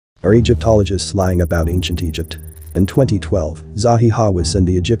Are Egyptologists lying about ancient Egypt? In 2012, Zahi and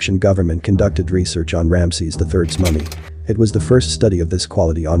the Egyptian government conducted research on Ramses III's mummy. It was the first study of this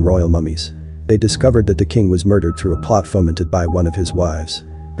quality on royal mummies. They discovered that the king was murdered through a plot fomented by one of his wives.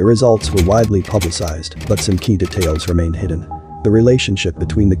 The results were widely publicized, but some key details remained hidden. The relationship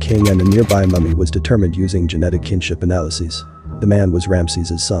between the king and a nearby mummy was determined using genetic kinship analyses. The man was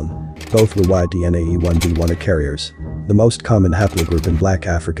Ramses' son. Both were Y-DNA-E1B1 carriers, the most common haplogroup in Black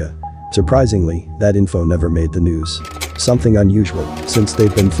Africa. Surprisingly, that info never made the news. Something unusual, since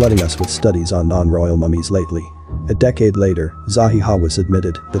they've been flooding us with studies on non-royal mummies lately. A decade later, Zahi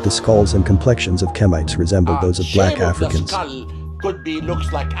admitted that the skulls and complexions of Kemites resembled those of Black Africans. Could be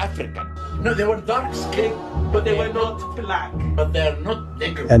looks like African. No, they were dark skinned, but they were not black. But they're not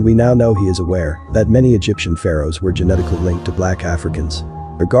negro. And we now know he is aware that many Egyptian pharaohs were genetically linked to Black Africans.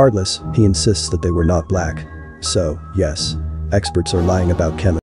 Regardless, he insists that they were not black. So, yes, experts are lying about Kemet.